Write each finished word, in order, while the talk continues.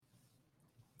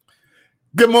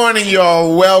Good morning,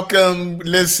 y'all. Welcome.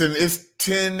 Listen, it's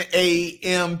 10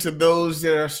 a.m. to those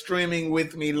that are streaming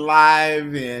with me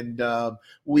live, and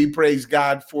we praise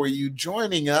God for you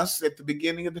joining us at the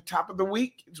beginning of the top of the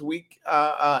week. It's week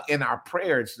in our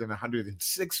prayers in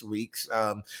 106 weeks.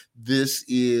 This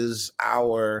is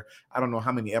I don't know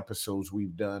how many episodes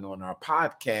we've done on our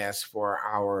podcast for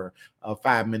our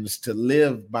 5 minutes to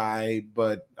live by,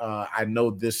 but I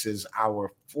know this is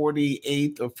our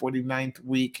 48th or 49th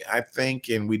week, I think,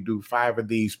 and we do 5 of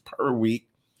these per week.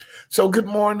 So, good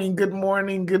morning, good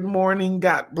morning, good morning.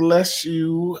 God bless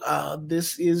you.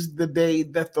 This is the day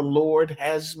that the Lord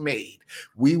has made.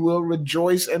 We will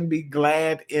rejoice and be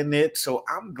glad in it. So,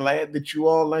 I'm glad that you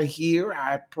all are here.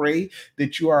 I pray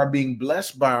that you are being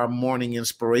blessed by our morning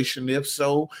inspiration. If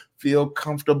so, feel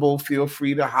comfortable, feel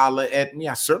free to holler at me.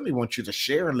 I certainly want you to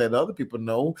share and let other people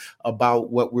know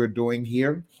about what we're doing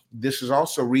here. This is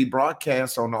also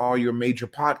rebroadcast on all your major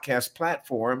podcast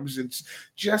platforms. It's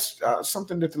just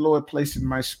something that the Lord placed in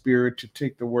my spirit to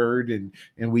take the word and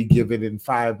we give it in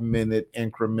 5 minute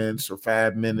increments or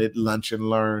 5 minute lunch and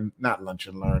learn, not lunch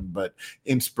and learn, but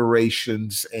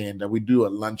inspirations. And we do a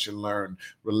lunch and learn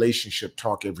relationship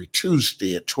talk every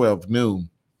Tuesday at 12 noon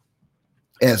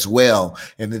as well.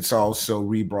 And it's also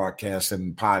rebroadcast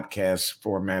in podcast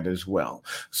format as well.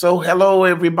 So, hello,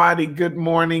 everybody. Good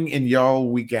morning. And y'all,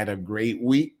 we got a great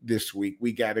week this week.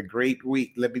 We got a great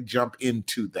week. Let me jump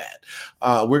into that.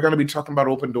 We're going to be talking about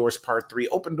Open Doors Part 3.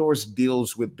 Open Doors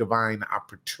deals with divine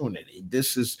opportunity.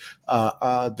 This is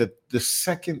the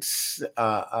second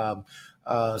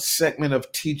segment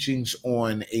of teachings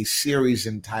on a series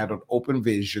entitled Open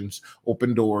Visions,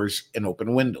 Open Doors, and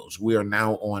Open Windows. We are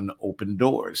now on Open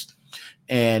Doors.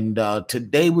 And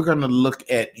today we're going to look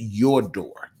at your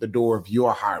door, the door of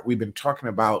your heart. We've been talking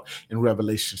about in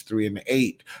Revelations 3 and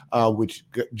 8, which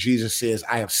Jesus says,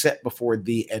 I have set before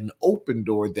thee an open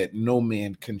door that no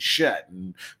man can shut.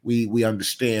 And we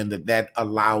understand that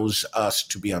allows us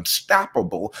to be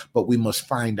unstoppable, but we must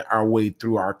find our way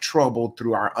through our trouble,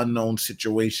 through our unknown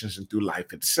situations, and through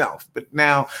life itself. But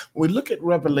now, when we look at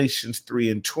Revelations 3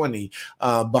 and 20,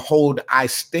 behold, I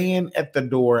stand at the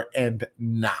door and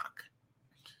knock.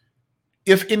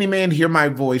 If any man hear my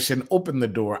voice and open the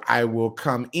door, I will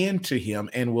come into him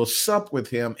and will sup with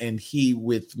him and he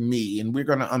with me. And we're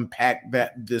going to unpack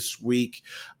that this week.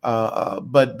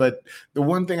 But the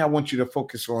one thing I want you to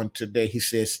focus on today, he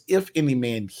says, if any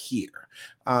man hear,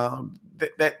 that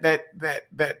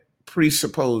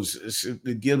presupposes,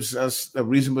 it gives us a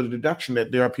reasonable deduction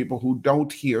that there are people who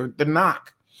don't hear the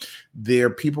knock. There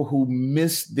are people who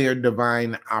miss their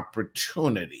divine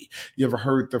opportunity. You ever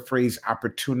heard the phrase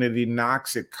opportunity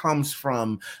knocks? It comes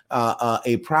from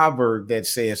a proverb that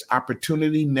says,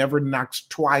 opportunity never knocks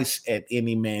twice at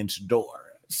any man's door.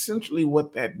 Essentially,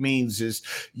 what that means is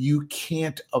you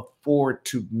can't afford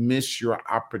to miss your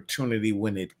opportunity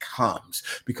when it comes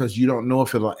because you don't know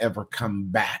if it'll ever come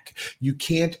back. You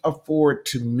can't afford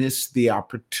to miss the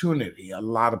opportunity. A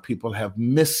lot of people have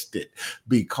missed it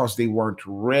because they weren't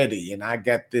ready. And I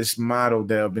got this motto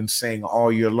that I've been saying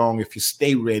all year long: if you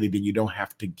stay ready, then you don't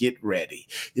have to get ready.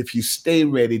 If you stay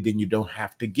ready, then you don't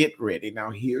have to get ready.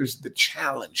 Now, here's the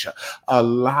challenge. A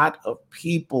lot of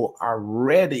people are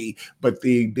ready, but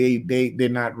they're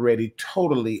not ready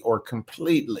totally or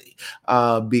completely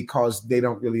because they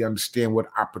don't really understand what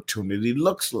opportunity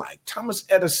looks like. Thomas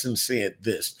Edison said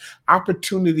this: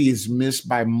 opportunity is missed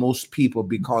by most people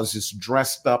because it's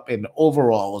dressed up in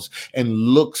overalls and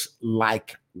looks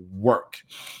like work.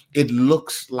 It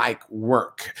looks like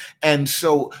work. And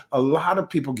so a lot of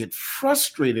people get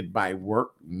frustrated by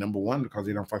work. Number one, because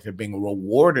they don't feel like they're being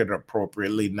rewarded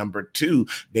appropriately. Number two,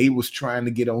 they was trying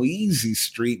to get on easy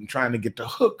street and trying to get to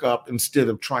hook up instead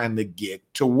of trying to get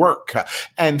to work.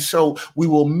 And so we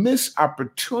will miss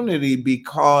opportunity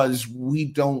because we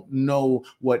don't know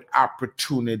what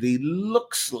opportunity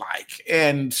looks like.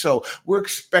 And so we're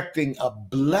expecting a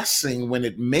blessing when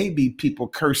it may be people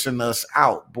cursing us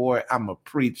out. Boy, I'm going to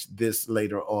preach this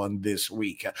later on this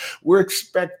week. We're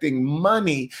expecting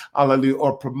money, hallelujah,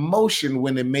 or promotion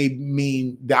when it may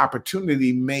mean the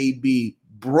opportunity may be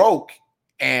broke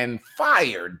and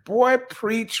fired. Boy,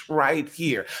 preach right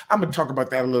here. I'm going to talk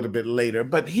about that a little bit later.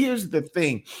 But here's the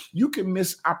thing: you can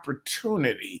miss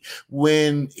opportunity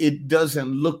when it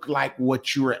doesn't look like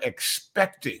what you were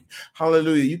expecting.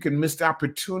 Hallelujah. You can miss the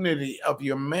opportunity of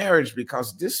your marriage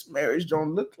because this marriage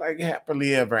don't look like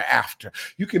happily ever after.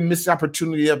 You can miss the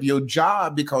opportunity of your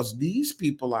job because these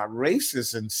people are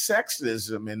racist and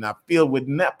sexism and are filled with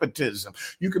nepotism.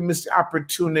 You can miss the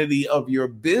opportunity of your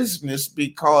business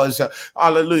because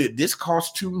hallelujah, this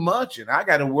costs too much and I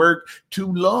got to work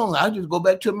too long. I just go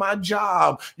back to my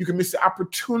job. You can miss the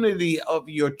opportunity of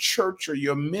your church or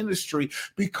your ministry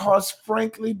because,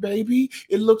 frankly, baby,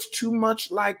 it looks too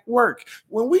much like work.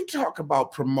 When we talk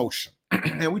about promotion,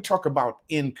 and we talk about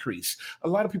increase, a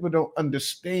lot of people don't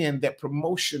understand that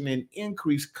promotion and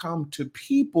increase come to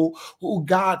people who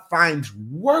God finds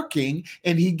working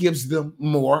and he gives them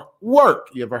more work.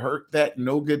 You ever heard that?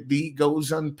 No good deed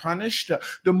goes unpunished.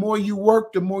 The more you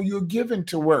work, the more you're given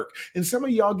to work. And some of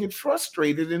y'all get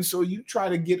frustrated, and so you try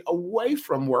to get away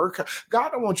from work. God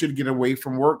don't want you to get away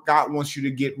from work. God wants you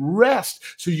to get rest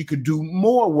so you could do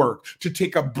more work, to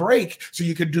take a break so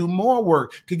you could do more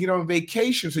work, to get on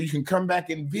vacation so you can come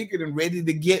back invigorated and ready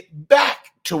to get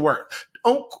back to work.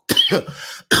 Don't,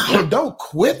 don't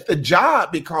quit the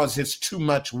job because it's too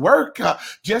much work.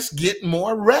 Just get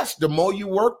more rest. The more you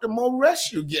work, the more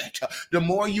rest you get. The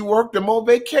more you work, the more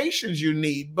vacations you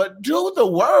need. But do the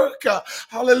work.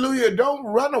 Hallelujah. Don't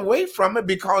run away from it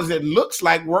because it looks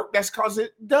like work. That's because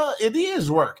it is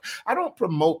work. I don't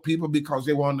promote people because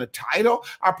they want a title.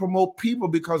 I promote people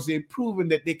because they've proven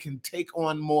that they can take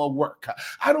on more work.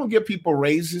 I don't give people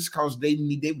raises because they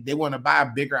want to buy a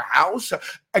bigger house.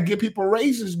 I give people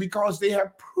raises because they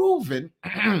have proven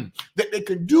that they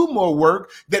can do more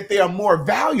work, that they are more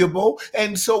valuable.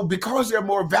 And so because they're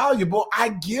more valuable, I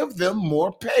give them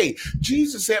more pay.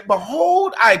 Jesus said,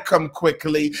 behold, I come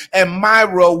quickly, and my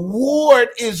reward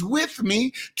is with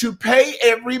me to pay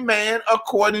every man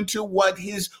according to what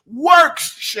his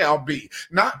works shall be.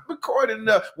 Not according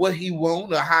to what he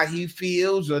wants or how he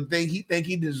feels or he think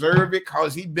he deserve it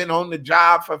because he's been on the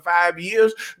job for 5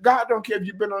 years. God don't care if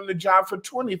you've been on the job for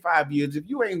 25 years. If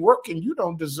you ain't working, you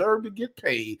don't deserve to get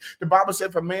paid. The Bible said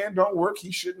if a man don't work,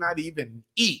 he should not even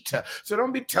eat. So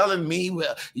don't be telling me,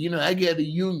 well, I got a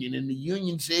union and the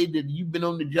union said that you've been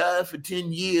on the job for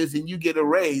 10 years and you get a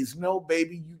raise. No,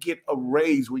 baby, you get a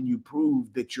raise when you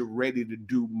prove that you're ready to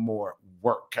do more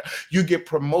work. You get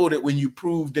promoted when you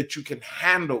prove that you can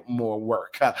handle more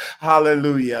work.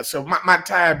 Hallelujah. So my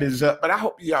time is up, but I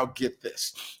hope y'all get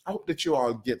this. I hope that you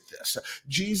all get this.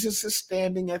 Jesus is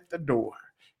standing at the door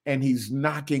and he's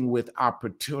knocking with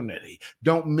opportunity.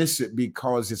 Don't miss it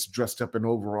because it's dressed up in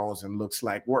overalls and looks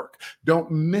like work.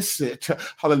 Don't miss it,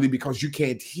 hallelujah, because you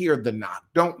can't hear the knock.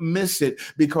 Don't miss it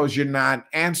because you're not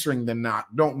answering the knock.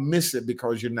 Don't miss it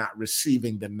because you're not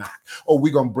receiving the knock. Oh,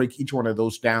 we're going to break each one of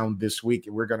those down this week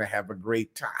and we're going to have a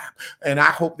great time. And I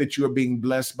hope that you are being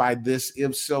blessed by this.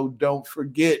 If so, don't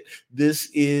forget, this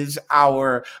is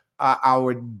our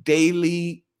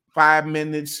daily 5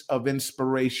 minutes of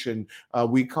inspiration.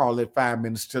 We call it 5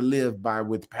 minutes to live by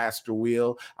with Pastor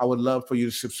Will. I would love for you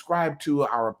to subscribe to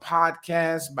our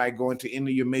podcast by going to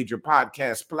any of your major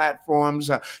podcast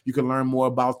platforms. You can learn more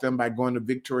about them by going to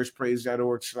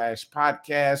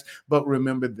victoriouspraise.org/podcast. But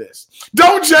remember this,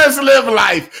 don't just live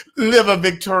life, live a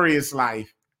victorious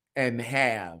life and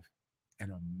have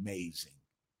an amazing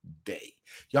day.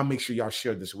 Y'all make sure y'all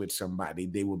share this with somebody.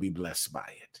 They will be blessed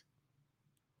by it.